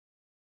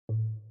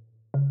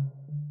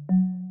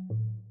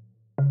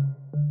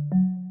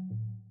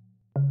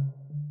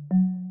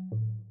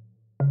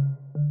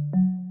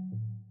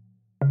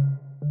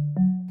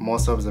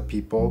most of the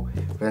people,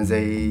 when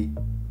they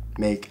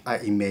make an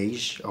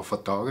image or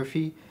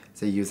photography,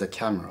 they use a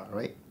camera,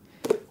 right?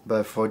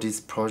 But for this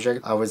project,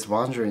 I was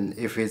wondering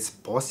if it's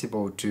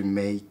possible to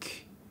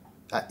make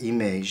an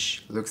image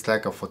looks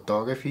like a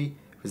photography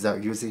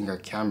without using a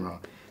camera.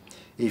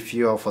 If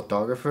you're a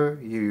photographer,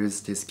 you use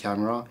this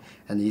camera,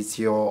 and it's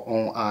your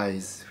own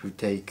eyes who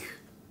take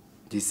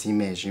this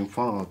image in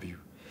front of you.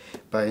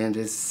 But in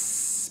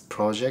this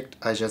project,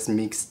 I just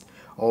mixed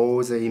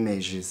all the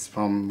images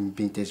from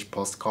vintage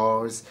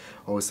postcards,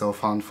 also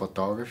found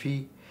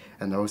photography,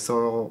 and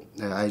also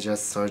I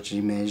just searched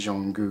image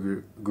on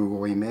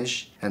Google Image,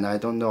 and I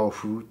don't know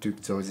who took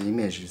those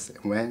images,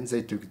 when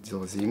they took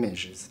those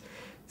images.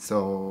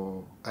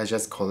 So I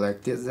just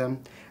collected them,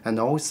 and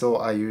also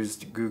I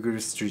used Google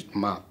Street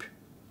Map,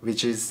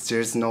 which is,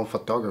 there's no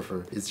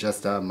photographer, it's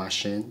just a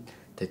machine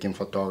taking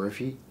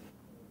photography.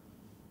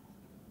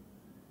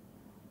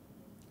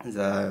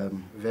 The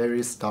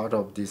very start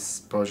of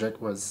this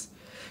project was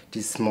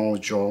these small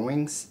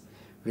drawings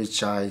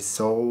which I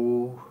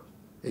saw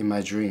in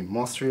my dream.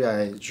 Mostly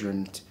I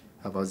dreamed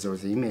about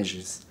those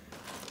images.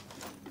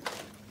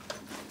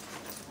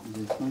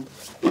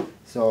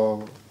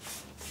 So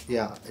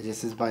yeah,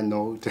 this is my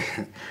note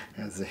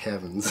as the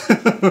heavens.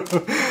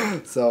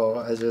 So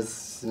I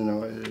just,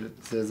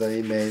 there's an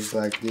image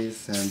like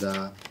this,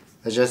 and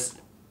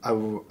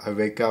I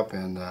wake up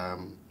and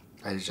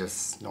I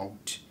just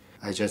note.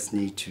 I just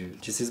need to,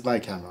 this is my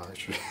camera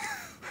actually.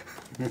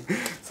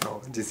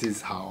 So this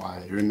is how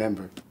I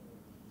remember.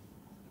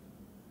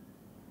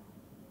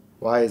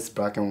 Why it's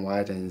black and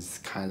white and it's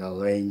kind of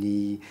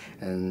rainy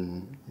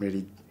and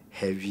really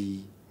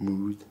heavy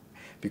mood?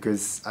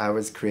 Because I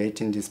was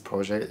creating this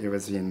project, it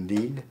was in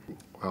Lille.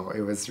 Well,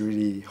 it was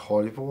really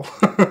horrible,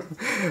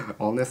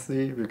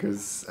 honestly,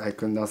 because I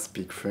could not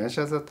speak French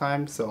at the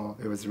time, so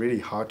it was really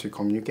hard to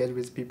communicate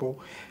with people.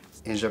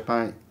 In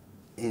Japan,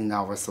 in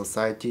our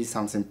society,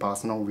 something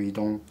personal, we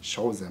don't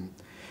show them.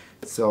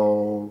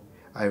 So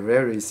I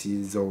rarely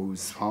see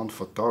those found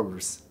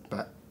photographers,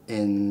 but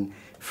in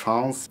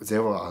France,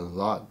 there were a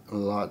lot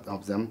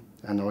of them,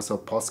 and also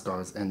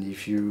postcards. And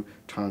if you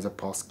turn the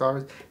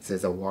postcard,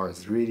 there's a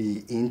words,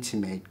 really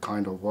intimate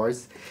kind of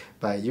words,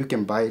 but you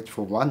can buy it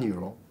for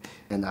 €1.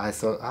 And I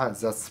thought,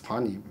 that's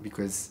funny,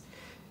 because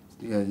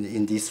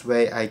in this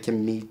way I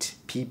can meet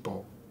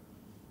people.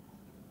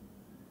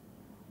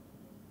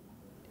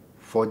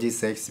 For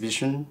this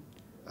exhibition,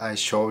 I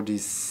show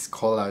this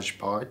collage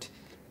part,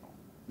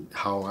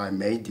 how I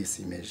made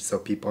this image, so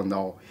people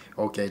know,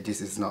 okay,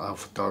 this is not a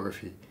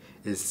photography,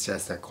 it's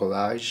just a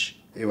collage.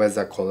 It was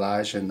a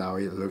collage and now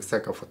it looks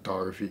like a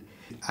photography.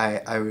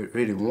 I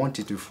really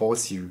wanted to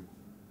force you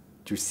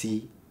to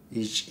see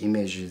each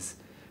images,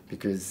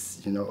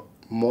 because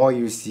more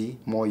you see,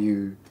 more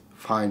you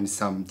find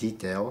some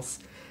details,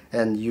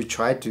 and you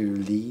try to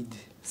lead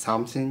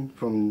something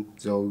from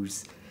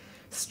those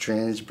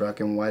strange black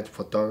and white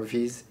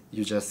photographies.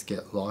 You just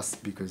get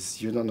lost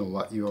because you don't know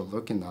what you are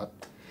looking at.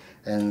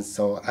 And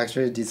so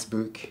actually this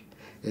book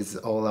is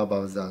all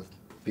about that,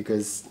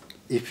 because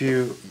if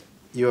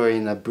you're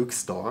in a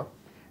bookstore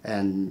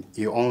and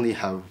you only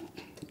have,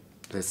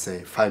 let's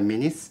say, 5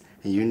 minutes,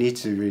 and you need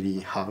to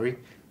really hurry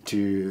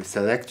to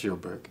select your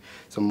book.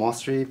 So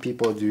mostly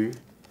people do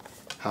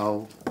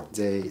how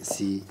they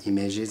see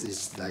images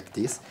is like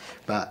this,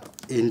 but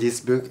in this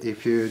book,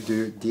 if you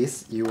do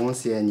this, you won't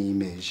see any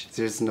image.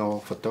 There's no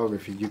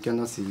photography, you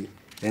cannot see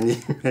any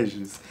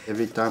images.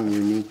 Every time you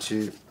need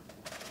to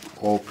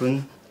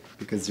open,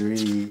 because you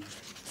really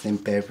thin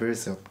paper,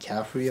 so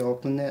carefully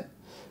open it,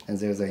 and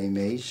there's an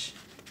image.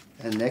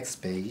 And next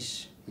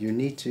page, you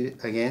need to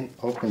again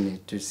open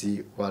it to see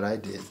what I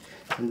did.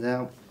 And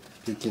now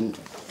you can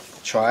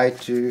try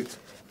to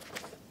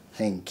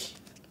think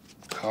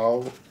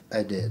how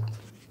I did.